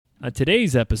On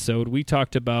today's episode, we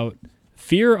talked about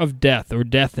fear of death or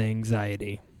death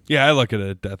anxiety. Yeah, I look at it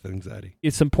as death anxiety.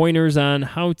 It's some pointers on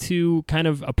how to kind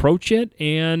of approach it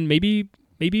and maybe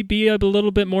be a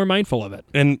little bit more mindful of it.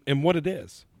 And what it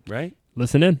is, right?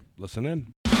 Listen in. Listen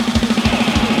in.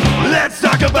 Let's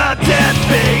talk about death,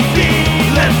 baby.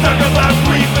 Let's talk about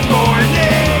grief and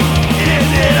mourning. Is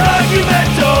it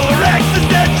argumental or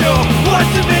existential?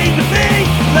 What's it mean to me?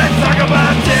 Let's talk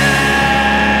about death.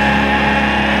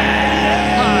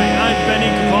 Hi, I'm Benny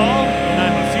Capal, and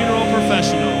I'm a funeral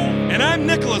professional. And I'm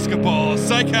Nicholas Capal, a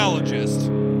psychologist.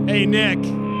 Hey, Nick,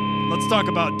 let's talk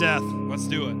about death. Let's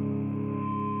do it.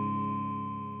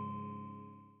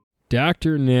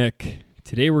 Dr. Nick,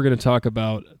 today we're going to talk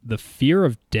about the fear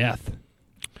of death.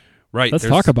 Right. Let's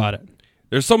talk about it.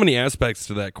 There's so many aspects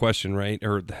to that question, right?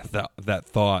 Or that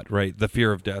thought, right? The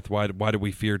fear of death. Why do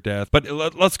we fear death? But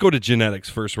let's go to genetics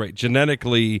first, right?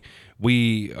 Genetically,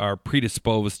 we are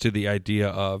predisposed to the idea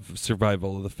of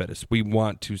survival of the fittest. We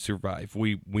want to survive.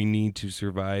 We need to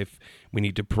survive. We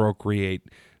need to procreate.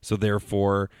 So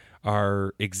therefore,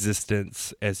 our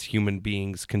existence as human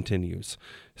beings continues.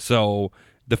 So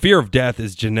the fear of death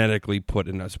is genetically put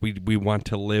in us. We want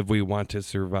to live. We want to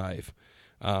survive.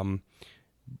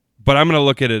 But I'm going to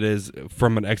look at it as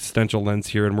from an existential lens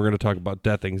here, and we're going to talk about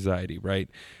death anxiety, right?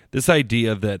 This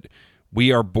idea that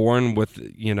we are born with,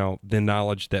 the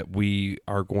knowledge that we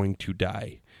are going to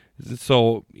die.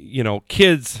 So,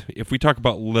 kids, if we talk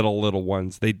about little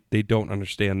ones, they don't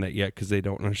understand that yet because they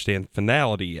don't understand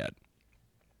finality yet.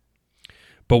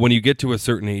 But when you get to a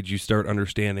certain age, you start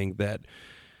understanding that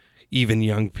even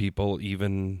young people,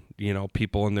 even,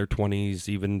 people in their 20s,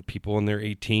 even people in their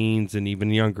 18s and even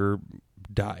younger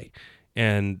die.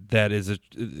 And that is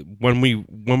when we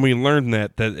learn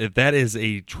that is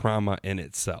a trauma in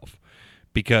itself,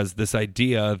 because this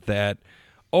idea that,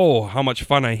 how much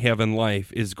fun I have in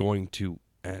life is going to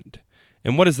end.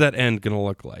 And what is that end going to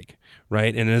look like,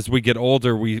 right? And as we get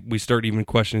older, we start even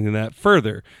questioning that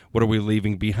further. What are we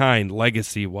leaving behind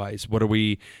legacy-wise?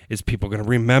 Is people going to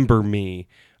remember me?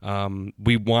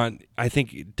 We want, I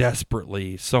think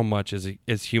desperately so much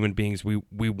as human beings,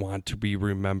 we want to be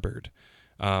remembered.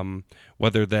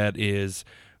 Whether that is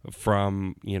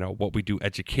from, what we do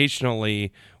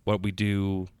educationally, what we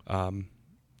do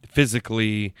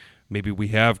physically. Maybe we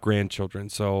have grandchildren,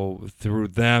 so through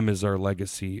them is our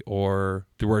legacy, or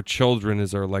through our children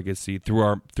is our legacy,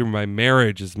 through my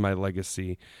marriage is my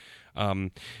legacy.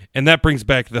 And that brings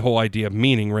back the whole idea of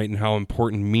meaning, right, and how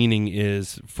important meaning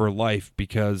is for life,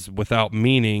 because without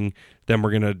meaning, then we're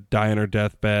going to die on our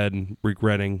deathbed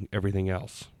regretting everything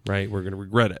else, right? We're going to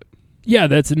regret it. Yeah,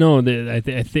 I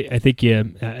think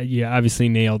you obviously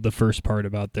nailed the first part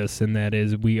about this, and that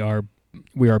is we are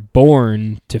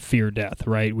born to fear death,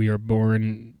 right? We are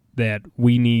born that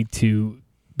we need to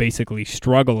basically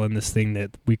struggle in this thing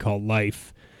that we call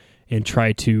life and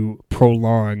try to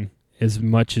prolong as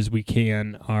much as we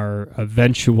can our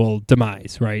eventual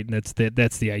demise, right? And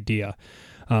that's the idea.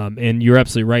 And you're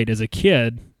absolutely right. As a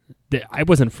kid, I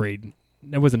wasn't afraid.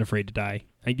 I wasn't afraid to die.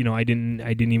 I didn't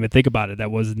even think about it.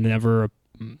 That was never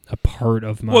a part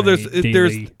of my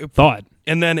daily thought.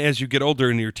 And then as you get older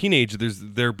in your teenage,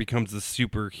 there becomes this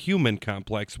superhuman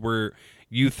complex where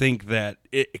you think that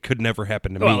it could never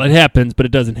happen to me. Well, it happens, but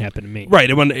it doesn't happen to me. Right.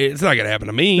 It's not going to happen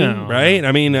to me, no, right? No.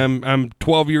 I mean, I'm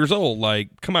 12 years old.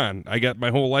 Like, come on. I got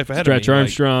my whole life ahead Stretch of me.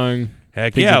 Armstrong.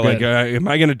 Heck yeah. Like, am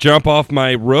I going to jump off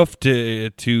my roof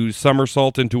to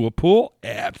somersault into a pool?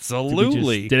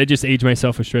 Absolutely. Did I just age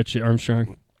myself with Stretch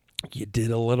Armstrong? You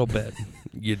did a little bit.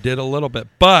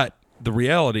 But the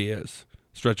reality is,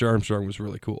 Stretch Armstrong was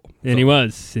really cool. And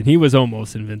he was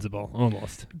almost invincible,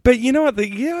 almost. But you know what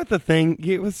the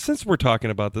thing, since we're talking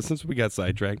about this, since we got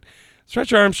sidetracked,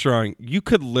 Stretch Armstrong, you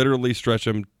could literally stretch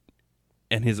him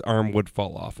and his arm would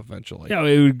fall off eventually. Yeah,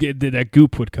 that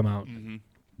goop would come out. Mm-hmm.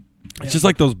 It's just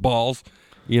like those balls,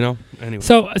 Anyway.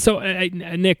 So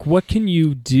Nick, what can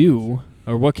you do,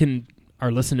 or what can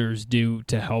our listeners do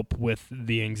to help with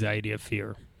the anxiety of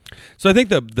fear? So I think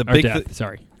the big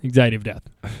anxiety of death.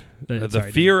 The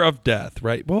fear of death,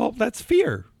 right? Well, that's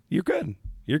fear. You're good,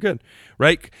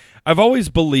 right? I've always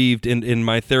believed in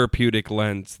my therapeutic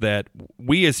lens that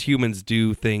we as humans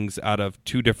do things out of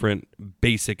two different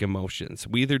basic emotions.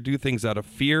 We either do things out of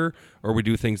fear or we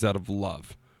do things out of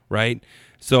love, right?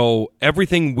 So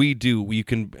everything we do,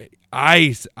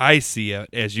 I see it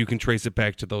as you can trace it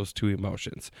back to those two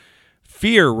emotions.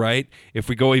 Fear, right? If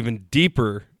we go even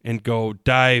deeper and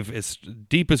dive as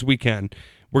deep as we can,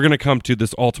 we're going to come to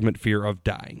this ultimate fear of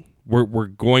dying. We're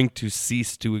going to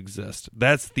cease to exist.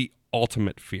 That's the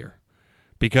ultimate fear,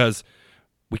 because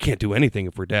we can't do anything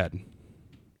if we're dead.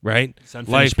 right? It's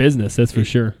unfinished business, that's for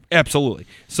sure. Absolutely.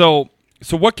 So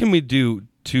what can we do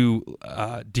to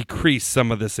decrease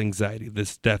some of this anxiety,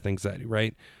 this death anxiety,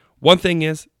 right? One thing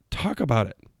is talk about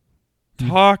it.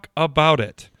 Talk about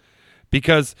it.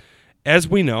 Because as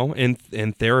we know in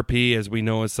therapy, as we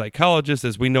know as psychologists,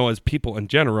 as we know as people in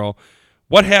general,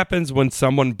 what happens when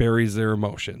someone buries their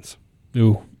emotions?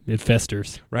 Ooh, it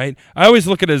festers. Right? I always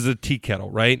look at it as a tea kettle,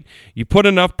 right? You put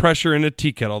enough pressure in a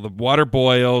tea kettle, the water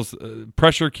boils,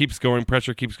 pressure keeps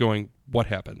going. What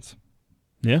happens?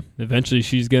 Yeah, eventually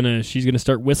she's gonna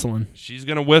start whistling. She's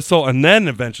gonna whistle, and then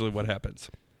eventually what happens?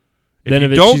 She's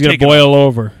gonna boil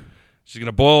over. She's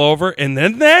gonna boil over, and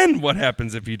then what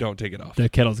happens if you don't take it off? The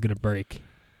kettle's gonna break.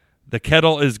 The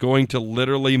kettle is going to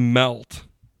literally melt,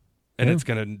 and it's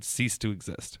gonna cease to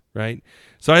exist, right?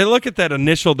 So I look at that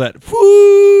initial, that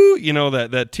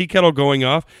tea kettle going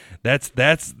off. That's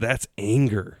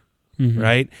anger. Mm-hmm.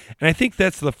 Right, and I think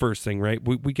that's the first thing, right?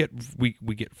 We get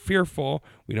fearful,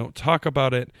 we don't talk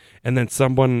about it, and then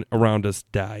someone around us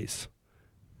dies,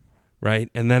 right?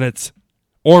 And then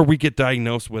or we get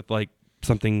diagnosed with like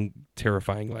something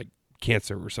terrifying, like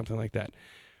cancer or something like that,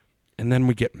 and then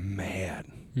we get mad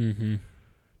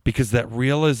because that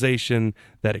realization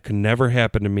that it could never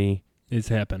happen to me is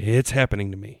happening. It's happening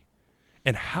to me,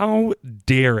 and how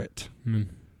dare it?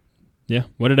 Yeah.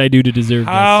 What did I do to deserve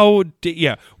this?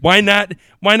 Yeah. Why not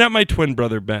my twin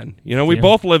brother Ben? We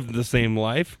both lived the same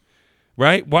life,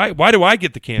 right? Why do I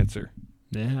get the cancer?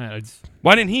 Yeah.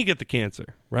 Why didn't he get the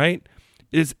cancer? Right?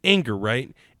 Is anger,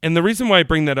 right? And the reason why I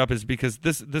bring that up is because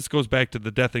this goes back to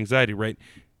the death anxiety, right?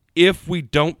 If we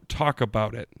don't talk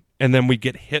about it and then we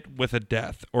get hit with a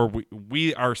death, or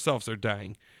we ourselves are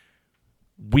dying,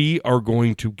 we are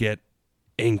going to get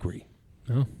angry.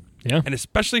 Oh. Yeah. And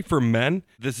especially for men,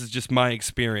 this is just my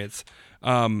experience.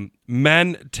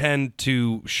 Men tend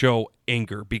to show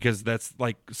anger because that's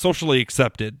like socially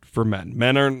accepted for men.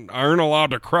 Men aren't allowed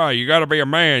to cry. You got to be a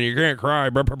man. You can't cry.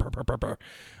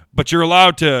 But you're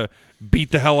allowed to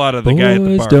beat the hell out of the guy at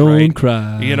the bar, don't right?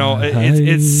 cry.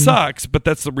 It sucks, but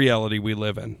that's the reality we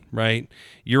live in, right?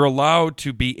 You're allowed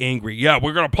to be angry. Yeah,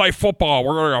 we're gonna play football.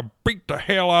 We're gonna beat the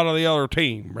hell out of the other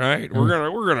team, right? We're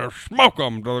gonna smoke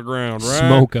them to the ground, right?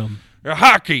 Smoke them.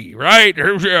 Hockey, right?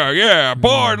 Yeah.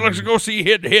 Boy, let's go see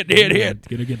hit.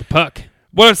 Gonna get the puck.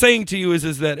 What I'm saying to you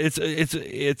is that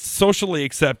it's socially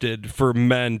accepted for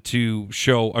men to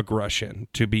show aggression,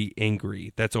 to be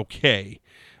angry. That's okay.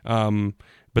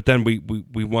 But then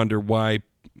we wonder why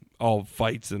all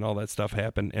fights and all that stuff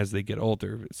happen as they get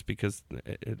older. It's because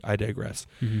I digress.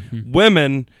 Mm-hmm.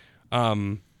 Women,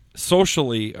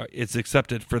 socially, it's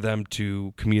accepted for them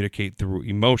to communicate through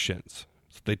emotions.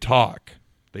 So they talk.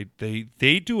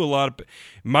 They do a lot of.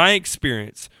 My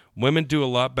experience, women do a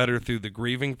lot better through the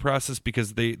grieving process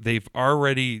because they've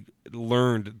already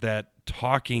learned that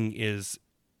talking is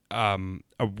a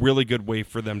really good way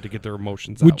for them to get their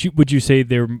emotions out. Would you say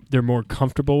they're more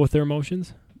comfortable with their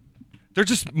emotions? They're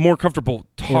just more comfortable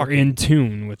talking. Or in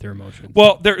tune with their emotions.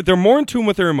 Well, they're more in tune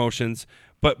with their emotions,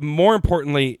 but more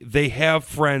importantly, they have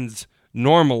friends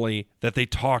normally that they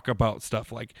talk about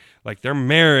stuff like their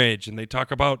marriage, and they talk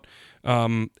about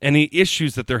any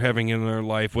issues that they're having in their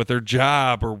life with their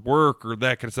job or work or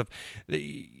that kind of stuff.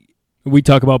 We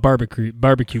talk about barbecue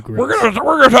grills. We're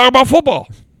gonna talk about football.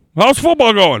 How's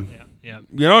football going? Yeah.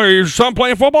 Your son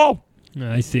playing football?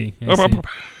 I see.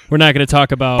 We're not going to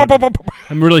talk about.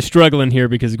 I'm really struggling here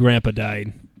because Grandpa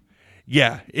died.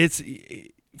 Yeah, it's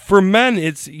for men.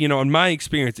 It's in my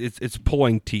experience, it's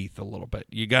pulling teeth a little bit.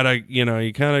 You gotta, you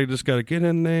kind of just gotta get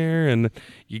in there, and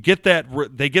you get that.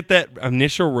 They get that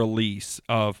initial release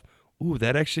of, ooh,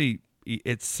 that actually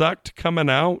it sucked coming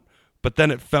out, but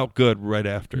then it felt good right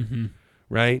after,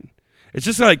 right? It's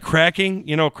just like cracking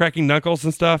knuckles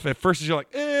and stuff. At first, you're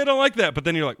like, I don't like that. But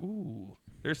then you're like, ooh,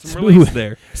 there's some release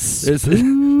there.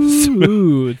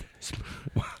 Smooth.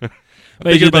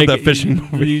 Thinking about that fishing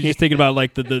movie. You're just thinking about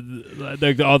like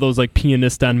the all those like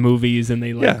pianist on movies, and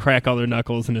they crack all their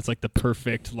knuckles, and it's like the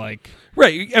perfect like.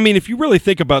 Right. I mean, if you really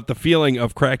think about the feeling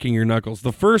of cracking your knuckles,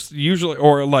 the first usually,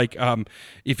 or like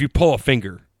if you pull a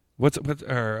finger. What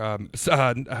am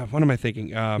I thinking?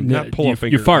 Not pull a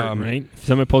finger. You fart, right? If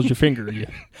someone pulls your finger.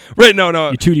 Right, no.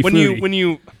 You tutti frutti. When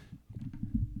you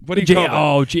what do you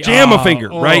call it? Jam a finger,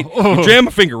 right? You jam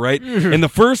a finger, right? And the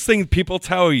first thing people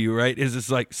tell you, right, is it's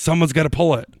like someone's got to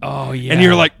pull it. Oh yeah. And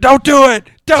you're like, don't do it,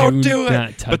 don't do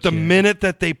it. But the it. minute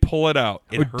that they pull it out,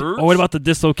 it hurts. What about to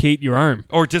dislocate your arm?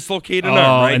 Or dislocate an arm,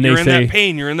 right? And You're in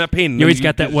that pain. You always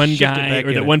got that one guy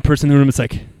or that one person in the room. It's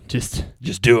like. Just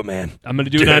do it, man. I'm going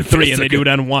to do it on 3, and they do it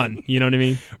on 1. You know what I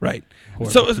mean? Right.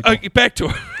 Horrible so back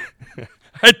to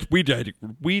we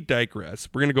digress.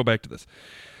 We're going to go back to this.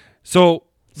 So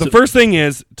the first thing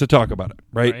is to talk about it,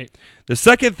 right? The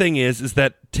second thing is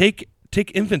that take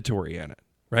inventory on it,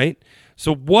 right?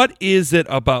 So what is it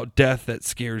about death that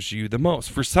scares you the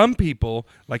most? For some people,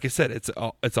 like I said, it's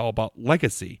all about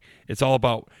legacy. It's all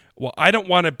about, well, I don't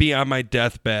want to be on my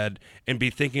deathbed and be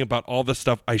thinking about all the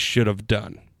stuff I should have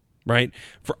done, right?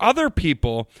 For other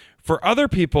people,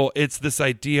 it's this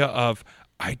idea of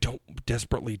I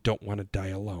desperately don't want to die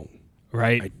alone.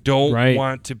 Right. I don't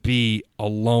want to be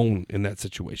alone in that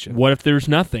situation. What if there's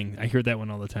nothing? I hear that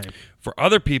one all the time. For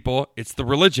other people, it's the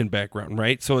religion background,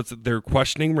 right? So they're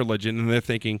questioning religion and they're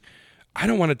thinking, I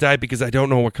don't want to die because I don't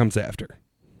know what comes after.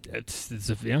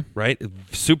 Yeah. Right?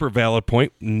 Super valid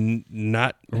point.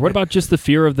 Not. Or what about just the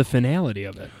fear of the finality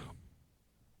of it?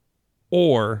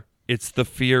 Or it's the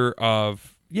fear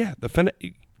of,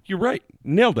 you're right.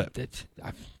 Nailed it.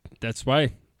 That's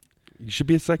why. You should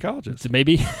be a psychologist. So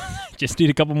maybe just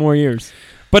need a couple more years.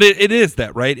 But it is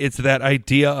that, right? It's that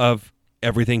idea of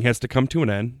everything has to come to an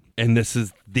end, and this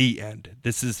is the end.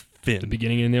 This is Finn. The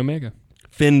beginning and the Omega.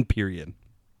 Finn, period.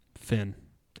 Finn.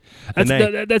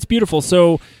 That's beautiful.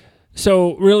 So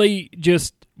really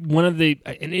just one of the,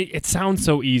 and it sounds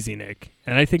so easy, Nick,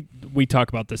 and I think we talk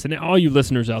about this, and all you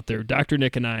listeners out there, Dr.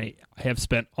 Nick and I have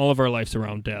spent all of our lives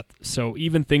around death, so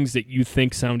even things that you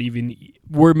think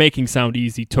we're making sound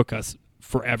easy took us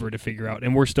forever to figure out,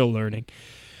 and we're still learning.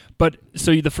 But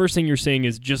so the first thing you're saying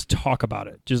is just talk about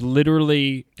it. Just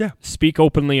literally speak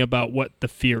openly about what the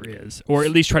fear is, or at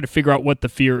least try to figure out what the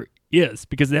fear is,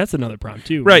 because that's another problem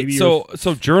too. Right. So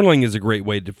journaling is a great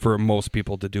way for most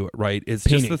people to do it, right? It's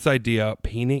painting. Just this idea,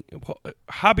 painting. Well,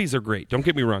 hobbies are great. Don't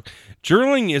get me wrong.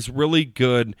 Journaling is really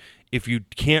good if you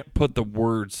can't put the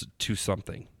words to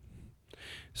something.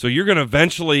 So you're going to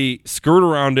eventually skirt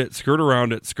around it,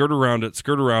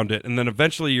 and then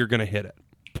eventually you're going to hit it.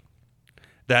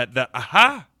 That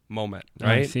aha moment,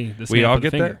 right? I see. We all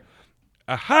get that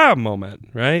aha moment,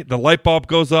 right? The light bulb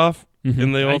goes off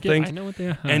in the old things. I know what they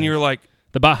are. And you're like,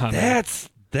 the Baha.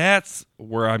 That's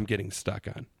where I'm getting stuck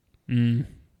on. You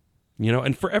know,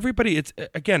 and for everybody, it's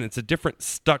a different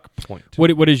stuck point.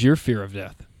 What is your fear of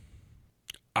death?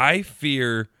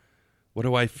 What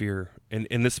do I fear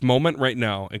in this moment right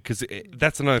now? Because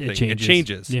that's another thing. It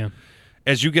changes. Yeah.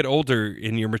 As you get older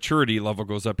and your maturity level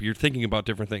goes up, you're thinking about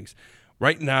different things.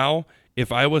 Right now,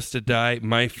 if I was to die,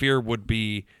 my fear would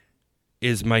be,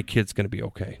 is my kids going to be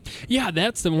okay? Yeah,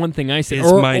 that's the one thing I say.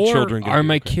 Is my children going to be are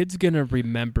my okay? kids going to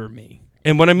remember me?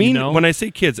 And what I mean, when I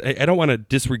say kids, I don't want to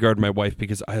disregard my wife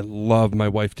because I love my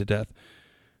wife to death.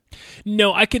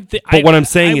 No, I could. But what I'm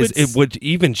saying is, would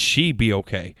even she be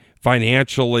okay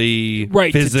financially,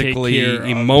 physically,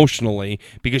 emotionally?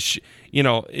 Because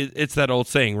it's that old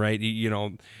saying, right?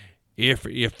 If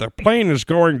the plane is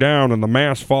going down and the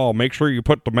mask fall, make sure you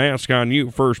put the mask on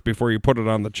you first before you put it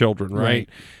on the children, right?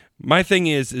 My thing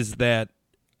is that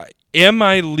am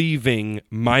I leaving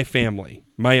my family,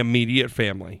 my immediate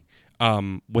family,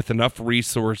 with enough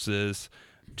resources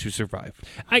to survive?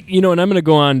 And I'm going to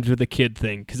go on to the kid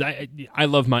thing because I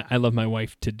love my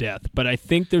wife to death, but I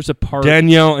think there's a part.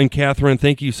 Danielle and Catherine,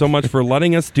 thank you so much for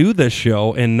letting us do this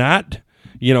show and not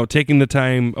taking the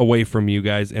time away from you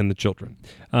guys and the children.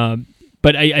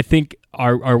 But I think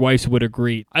our wives would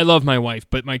agree. I love my wife,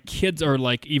 but my kids are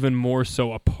like even more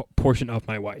so a portion of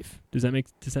my wife. Does that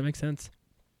make sense?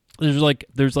 There's like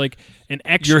an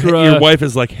extra. Your wife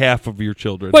is like half of your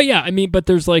children. Well, yeah, but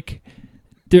there's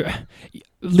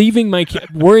leaving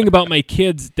worrying about my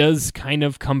kids does kind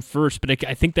of come first, but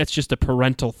I think that's just a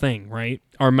parental thing, right?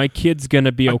 Are my kids going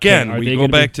to be okay? Again, we go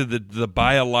back to the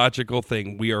biological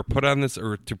thing. We are put on this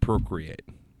earth to procreate.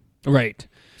 Right.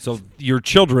 So your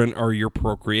children are your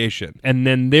procreation. And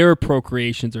then their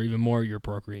procreations are even more your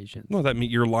procreations. Well, that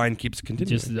means your line keeps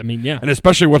continuing. Yeah. And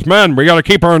especially with men, we got to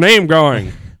keep our name going.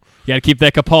 You got to keep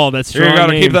that Kapal. That's strong. You got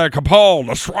to keep that Kapal,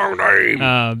 the strong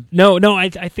name. No. I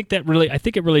think it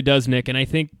really does, Nick. And I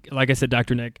think, like I said,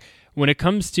 Dr. Nick, when it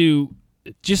comes to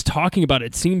just talking about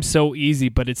it seems so easy,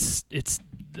 but it's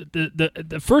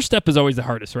the first step is always the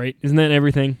hardest, right? Isn't that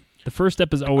everything? The first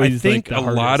step is always. I think the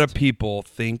hardest. A lot of people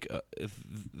think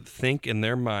in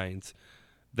their minds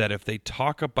that if they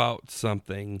talk about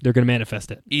something, they're going to manifest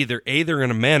it. Either they're going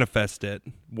to manifest it,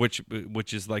 which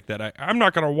is like that. I'm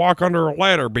not going to walk under a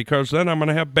ladder because then I'm going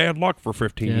to have bad luck for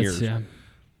 15 years. Yeah.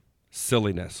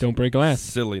 Silliness. Don't break glass.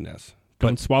 Silliness.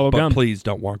 Don't swallow gum. But please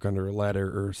don't walk under a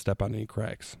ladder or step on any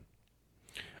cracks.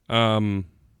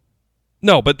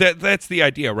 No, but that's the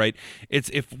idea, right? It's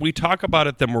if we talk about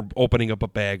it, then we're opening up a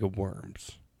bag of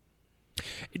worms.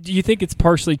 Do you think it's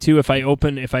partially too if I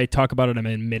talk about it, I'm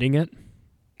admitting it?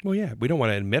 Well, yeah, we don't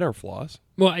want to admit our flaws.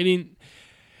 Well, I mean,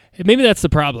 maybe that's the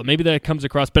problem. Maybe that comes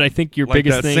across, but I think your Like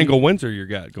biggest that thing, single Windsor you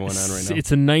got going on right now.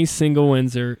 It's a nice single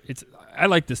Windsor. I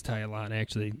like this tie a lot,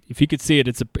 actually. If you could see it,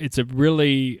 it's a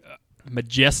really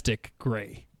majestic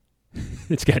gray.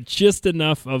 It's got just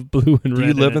enough of blue and red. Do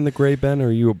you live in it. the gray, Ben, or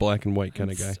are you a black and white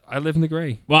kind of guy? I live in the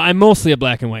gray. Well, I'm mostly a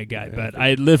black and white guy, but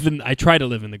I try to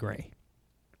live in the gray.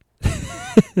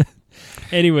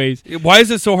 Anyways, Why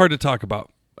is it so hard to talk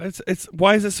about?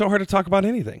 Why is it so hard to talk about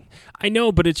anything? I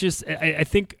know, but it's just I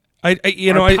think I'll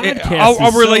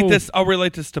podcast relate is this. I'll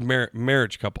relate this to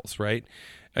marriage couples, right?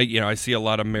 I see a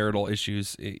lot of marital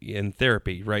issues in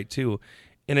therapy, right? Too,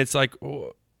 and it's like,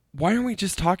 why aren't we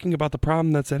just talking about the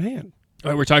problem that's at hand?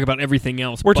 we're talking about everything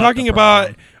else. We're but talking the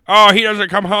about, problem. he doesn't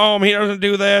come home, he doesn't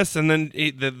do this, and then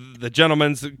the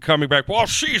gentleman's coming back. Well,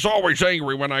 she's always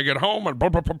angry when I get home, and blah,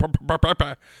 blah, blah, blah, blah, blah,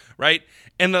 blah, right?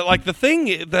 And the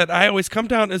thing that I always come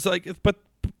down is like, but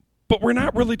we're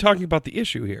not really talking about the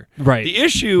issue here. Right. The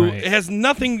issue Right. has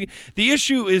nothing. The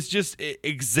issue is just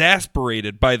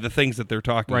exasperated by the things that they're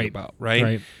talking about, right?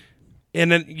 Right. And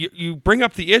then you bring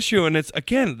up the issue, and it's,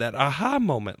 again, that aha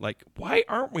moment. Like, why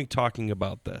aren't we talking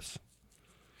about this?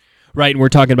 Right, and we're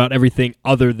talking about everything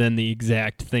other than the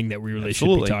exact thing that we really should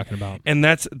Absolutely. be talking about. And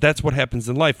that's what happens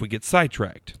in life. We get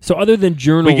sidetracked. So other than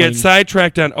journaling, We get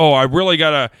sidetracked on, I really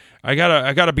I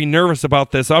gotta be nervous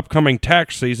about this upcoming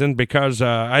tax season because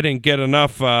I didn't get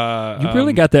enough. you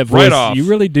really got that voice. write-offs. You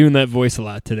really doing that voice a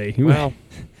lot today. Well,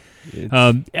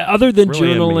 other than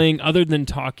really in me. journaling, other than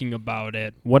talking about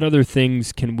it, what other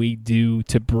things can we do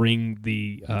to bring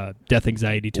the death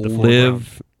anxiety to the foreground?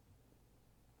 live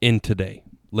in today.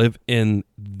 Live in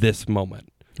this moment.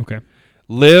 Okay.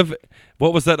 Live.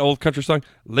 What was that old country song?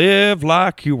 Live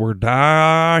like you were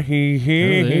dying. Oh,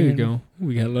 there you go.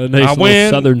 We got a nice I little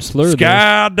went southern slur there.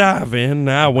 skydiving.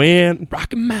 I went.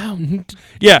 Rocky Mountain.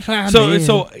 Yeah. Climbing.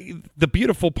 So the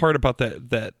beautiful part about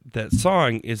that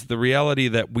song is the reality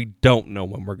that we don't know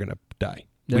when we're gonna die.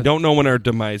 Yeah. We don't know when our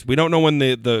demise. We don't know when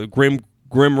the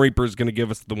grim reaper is gonna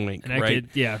give us the wink. And right.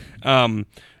 yeah.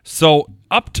 So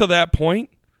up to that point,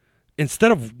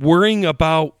 instead of worrying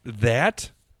about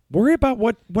that, worry about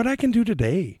what I can do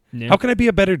today. Yeah. How can I be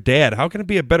a better dad? How can I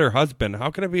be a better husband? How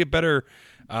can I be a better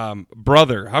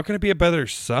brother? How can I be a better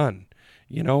son?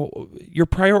 You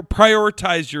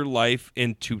prioritize your life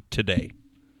into today.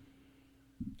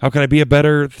 How can I be a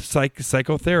better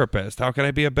psychotherapist? How can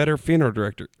I be a better funeral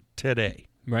director today?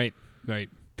 Right.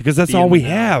 Because that's Be all in we the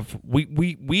now. have.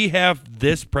 We have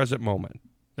this present moment.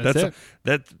 That's it.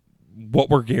 That's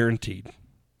what we're guaranteed.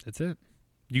 That's it.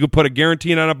 You can put a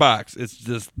guarantee on a box. It's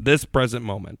just this present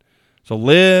moment. So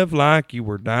live like you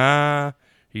were dying.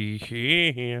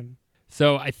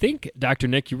 So I think, Dr.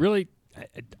 Nick, you really,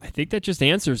 I think that just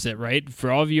answers it, right?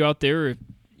 For all of you out there,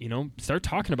 start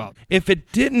talking about it. If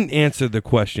it didn't answer the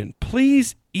question,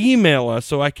 please email us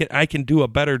so I can do a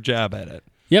better job at it.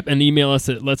 Yep, and email us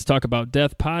at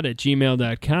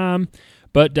let'stalkaboutdeathpod@gmail.com.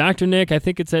 But Dr. Nick, I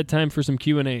think it's that time for some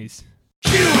Q&As.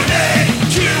 Q&A,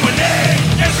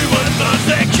 everyone loves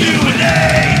that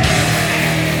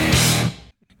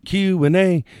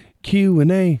Q&A.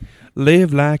 Q&A.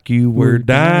 Live like you were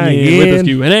dying. With those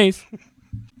Q&As.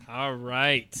 All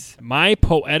right. My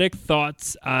poetic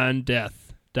thoughts on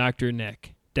death. Dr.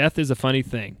 Nick. Death is a funny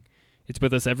thing. It's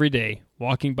with us every day,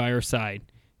 walking by our side.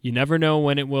 You never know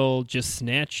when it will just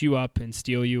snatch you up and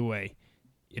steal you away.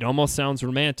 It almost sounds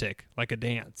romantic, like a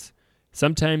dance.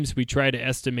 Sometimes we try to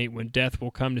estimate when death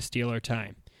will come to steal our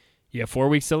time. You have 4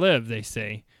 weeks to live, they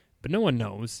say, but no one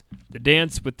knows. The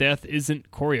dance with death isn't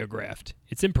choreographed.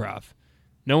 It's improv.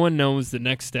 No one knows the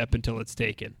next step until it's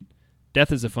taken.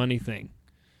 Death is a funny thing.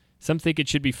 Some think it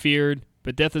should be feared,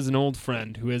 but death is an old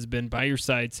friend who has been by your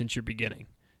side since your beginning.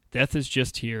 Death is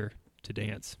just here to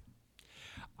dance.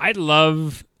 I'm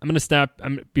going to stop.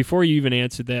 Before you even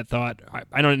answered that thought,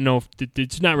 I don't know if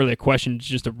it's not really a question. It's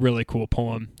just a really cool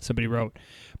poem somebody wrote.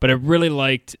 But I really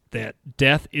liked that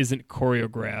death isn't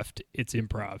choreographed. It's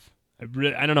improv. I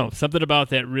don't know. Something about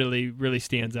that really, really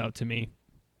stands out to me.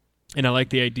 And I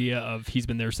like the idea of he's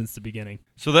been there since the beginning.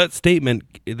 So that statement,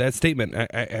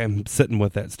 I'm sitting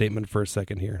with that statement for a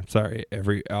second here. Sorry,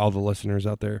 all the listeners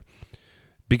out there.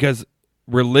 Because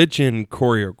religion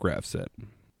choreographs it,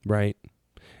 right?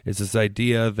 It's this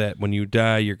idea that when you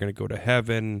die, you're going to go to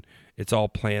heaven. It's all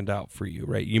planned out for you,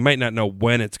 right? You might not know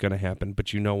when it's going to happen,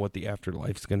 but you know what the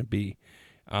afterlife is going to be.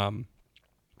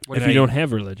 What if you don't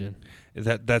have religion?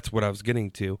 That's what I was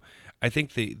getting to. I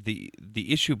think the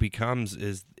issue becomes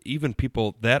is even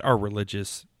people that are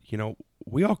religious,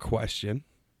 we all question.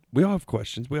 We all have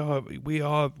questions.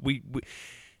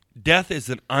 death is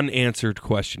an unanswered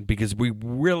question because we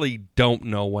really don't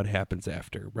know what happens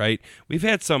after, right? We've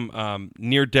had some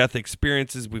near-death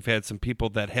experiences. We've had some people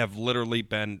that have literally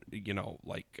been,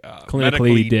 medically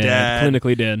clinically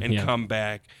dead, and come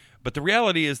back. But the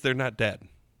reality is they're not dead.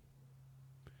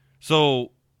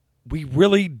 So we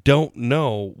really don't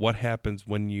know what happens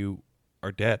when you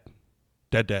are dead.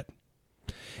 Dead.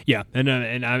 Yeah, and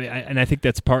I think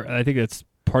that's part. I think that's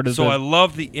part of. So I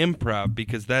love the improv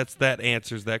because that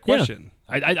answers that question. Yeah.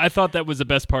 I thought that was the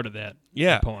best part of that.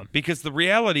 Poem. Because the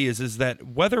reality is that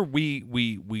whether we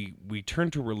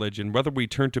turn to religion, whether we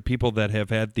turn to people that have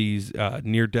had these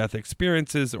near-death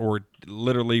experiences or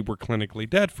literally were clinically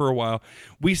dead for a while,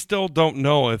 we still don't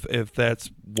know if that's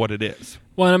what it is.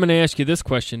 Well, I'm going to ask you this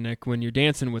question, Nick. When you're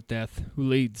dancing with death, who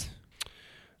leads?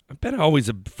 I've been always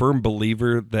a firm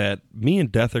believer that me and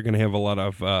Death are going to have a lot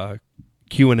of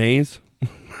Q&As. Do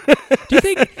you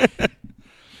think...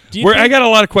 I got a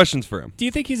lot of questions for him. Do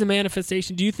you think he's a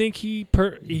manifestation? Do you think he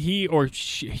or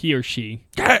she?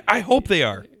 I hope they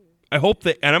are. I hope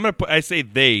that, and I say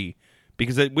they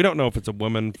because we don't know if it's a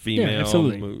woman,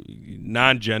 female,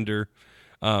 non-gender.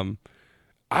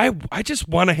 I just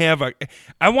want to have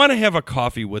a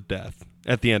coffee with Death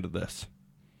at the end of this.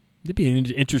 It'd be an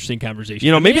interesting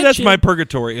conversation. Maybe that's my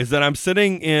purgatory, is that I'm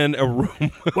sitting in a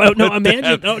room. Well, no,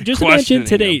 imagine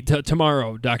today,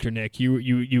 tomorrow, Dr. Nick,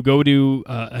 you go to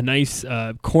a nice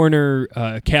corner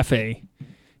cafe.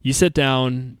 You sit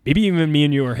down, maybe even me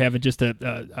and you are having just a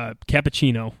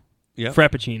cappuccino,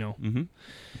 frappuccino,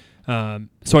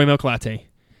 soy milk latte,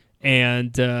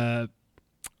 and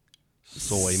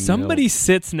somebody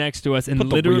sits next to us and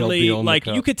literally, like,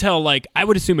 you could tell, like, I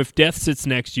would assume if Death sits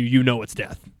next to you, you know it's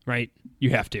Death, right? You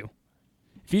have to.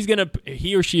 If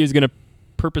he or she is gonna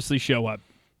purposely show up,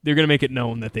 they're gonna make it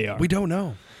known that they are. We don't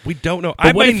know. But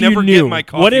I might never get my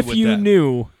coffee. What if with you that.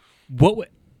 knew?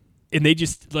 And they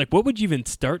just what would you even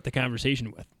start the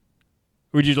conversation with?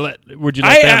 Would you let them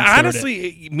start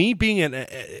honestly, it? Me being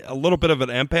a little bit of an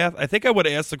empath, I think I would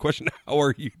ask the question, "How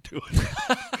are you doing?"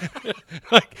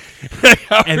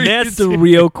 And that's the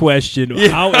real question. Yeah.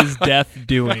 How is Death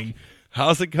doing?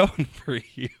 How's it going for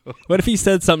you? What if he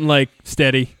said something like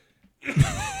 "steady"?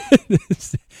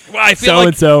 Well, I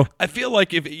feel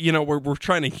like if we're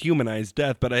trying to humanize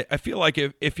Death, but I feel like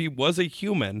if he was a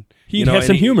human, he'd have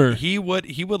some humor. He would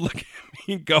look at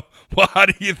me and go, "Well, how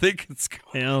do you think it's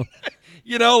going?"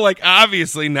 Yeah.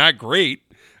 Obviously not great.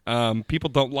 People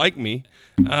don't like me,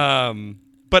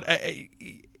 but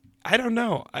I don't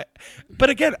know. But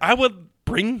again, I would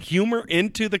bring humor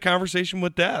into the conversation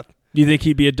with Death. Do you think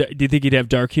he'd have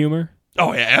dark humor?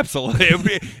 Oh yeah,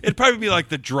 absolutely. It'd probably be like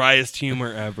the driest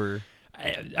humor ever.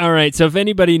 All right, so if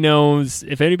anybody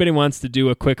wants to do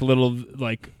a quick little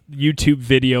like YouTube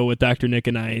video with Dr. Nick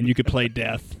and I, and you could play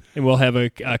Death, and we'll have a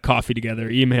coffee together.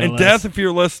 Email us. And Death, if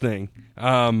you're listening,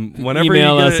 whenever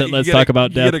email you us at Let's Talk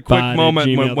About Death. Get a quick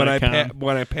moment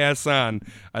when I pass on.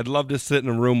 I'd love to sit in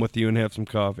a room with you and have some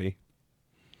coffee.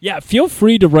 Yeah, feel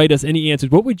free to write us any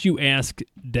answers. What would you ask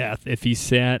Death if he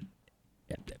sat?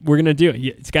 We're gonna do it.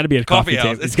 It's got to be a coffee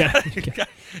house. It's got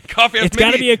coffee house. It's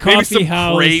got to be a coffee maybe some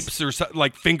house. Grapes or something,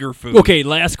 like finger food. Okay,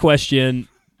 last question,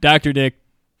 Dr. Nick.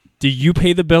 Do you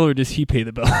pay the bill or does he pay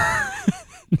the bill?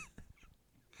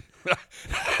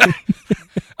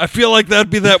 I feel like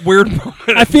that'd be that weird moment.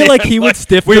 I feel like he would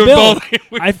stiff the bill.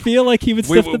 I feel like he would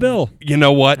stiff the bill. You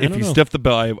know what? If you stiff the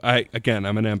bill, I'm an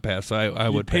empath, so I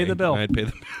would pay the bill. I'd pay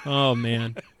the bill. Oh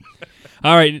man.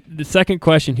 All right, the second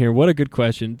question here. What a good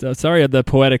question. Sorry, the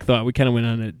poetic thought. We kind of went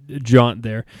on a jaunt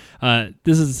there.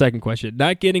 This is the second question.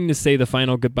 Not getting to say the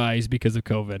final goodbyes because of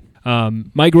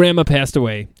COVID. My grandma passed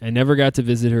away. I never got to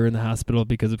visit her in the hospital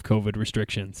because of COVID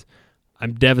restrictions.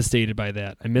 I'm devastated by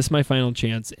that. I missed my final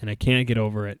chance, and I can't get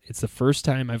over it. It's the first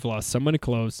time I've lost someone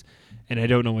close, and I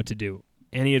don't know what to do.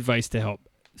 Any advice to help?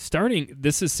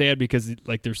 This is sad because,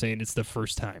 like they're saying, it's the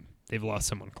first time they've lost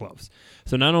someone close.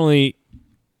 So not only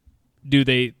do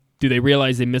they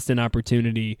realize they missed an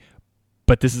opportunity,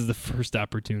 but this is the first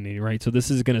opportunity, right? So this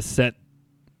is going to set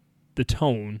the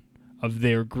tone of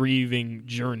their grieving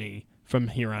journey from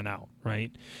here on out,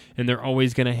 right? And they're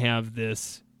always going to have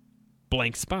this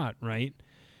blank spot, right?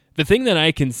 The thing that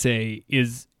I can say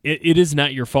is it is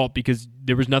not your fault because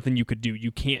there was nothing you could do.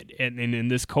 You can't, and in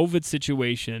this COVID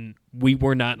situation, we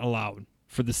were not allowed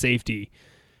for the safety.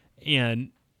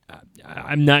 And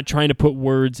I'm not trying to put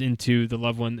words into the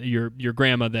loved one, your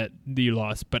grandma that you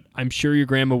lost, but I'm sure your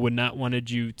grandma would not wanted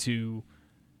you to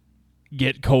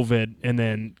get COVID and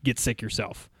then get sick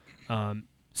yourself.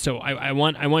 So I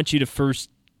want you to first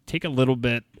take a little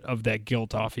bit of that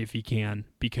guilt off if you can,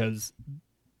 because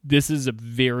this is a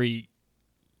very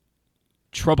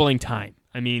troubling time.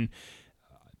 I mean,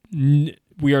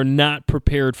 we are not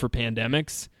prepared for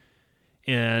pandemics,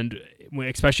 and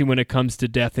especially when it comes to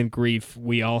death and grief,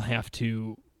 we all have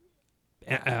to.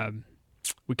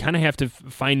 We kind of have to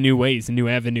find new ways and new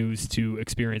avenues to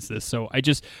experience this. So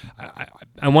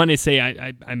I want to say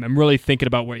I'm really thinking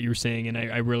about what you're saying, and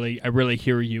I really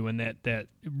hear you, and that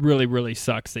really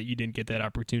sucks that you didn't get that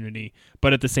opportunity.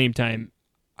 But at the same time,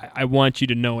 I want you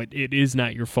to know it is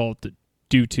not your fault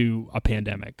due to a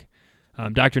pandemic.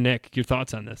 Dr. Nick, your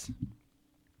thoughts on this?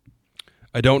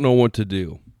 I don't know what to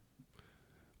do.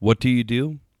 What do?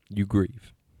 You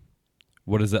grieve.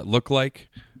 What does that look like?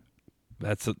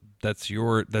 That's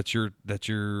your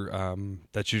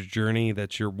journey.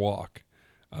 That's your walk.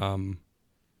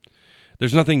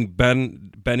 There's nothing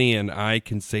Benny and I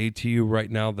can say to you right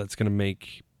now that's going to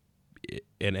make it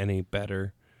any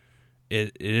better.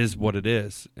 It is what it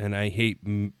is, and I hate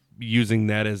using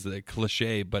that as a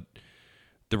cliche, but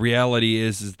the reality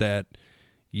is that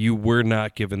you were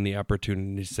not given the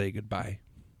opportunity to say goodbye,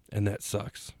 and that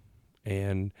sucks.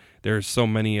 And there's so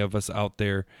many of us out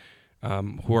there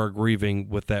who are grieving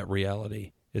with that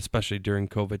reality, especially during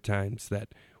COVID times, that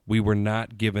we were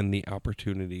not given the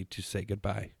opportunity to say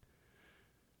goodbye.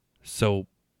 So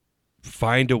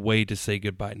find a way to say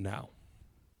goodbye now,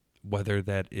 whether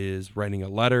that is writing a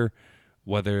letter,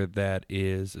 whether that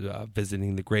is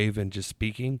visiting the grave and just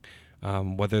speaking,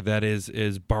 whether that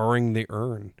is borrowing the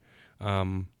urn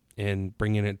and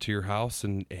bringing it to your house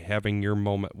and having your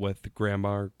moment with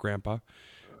grandma or grandpa,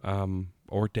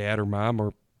 or dad or mom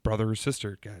or brother or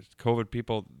sister. Guys, COVID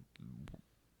people,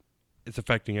 it's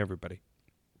affecting everybody.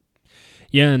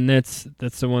 Yeah, and that's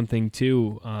the one thing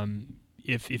too.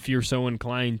 If you're so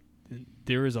inclined,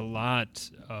 there is a lot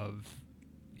of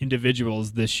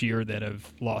individuals this year that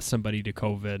have lost somebody to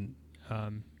COVID,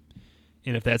 and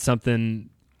if that's something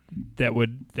that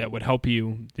would help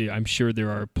you, I'm sure there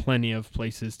are plenty of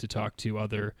places to talk to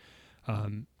other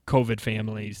COVID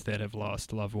families that have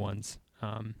lost loved ones.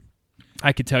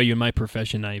 I could tell you in my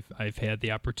profession, I've had the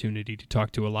opportunity to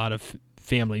talk to a lot of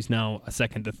families now, a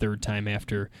second to third time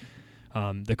after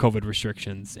the COVID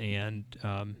restrictions, and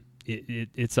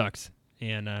it sucks.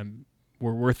 And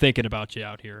we're thinking about you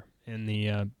out here in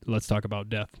the Let's Talk About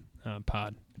Death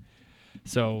pod.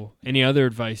 So, any other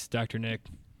advice, Dr. Nick,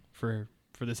 for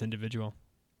this individual?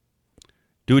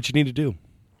 Do what you need to do.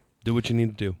 Do what you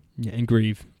need to do. Yeah, and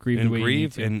grieve and the way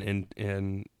grieve, you need to.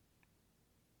 and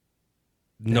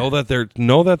know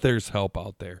that there's help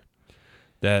out there.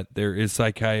 That there is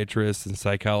psychiatrists and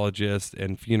psychologists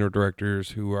and funeral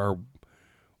directors who are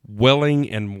willing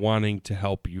and wanting to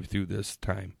help you through this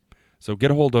time. So get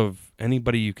a hold of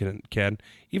anybody you can,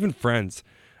 even friends.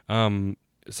 Some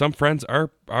friends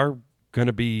are going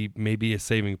to be maybe a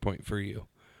saving point for you.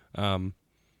 And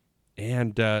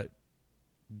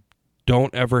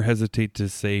don't ever hesitate to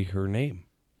say her name.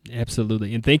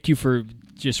 Absolutely. And thank you for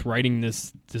just writing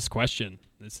this question.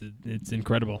 It's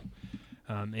incredible.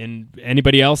 And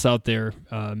anybody else out there,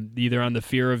 either on the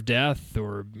fear of death,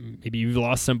 or maybe you've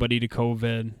lost somebody to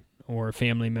COVID, or a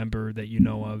family member that you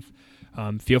know of,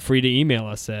 feel free to email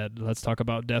us at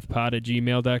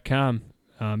letstalkaboutdeathpod@gmail.com.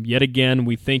 Yet again,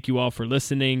 we thank you all for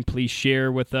listening. Please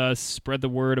share with us, spread the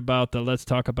word about the Let's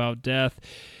Talk About Death.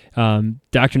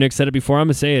 Dr. Nick said it before, I'm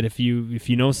going to say it. If you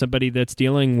know somebody that's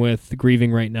dealing with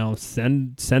grieving right now,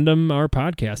 send them our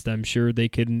podcast. I'm sure they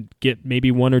can get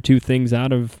maybe one or two things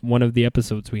out of one of the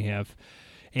episodes we have.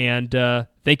 And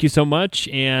thank you so much,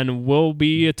 and we'll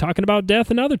be talking about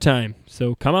death another time.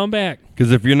 So come on back.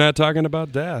 Because if you're not talking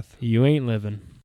about death, you ain't living.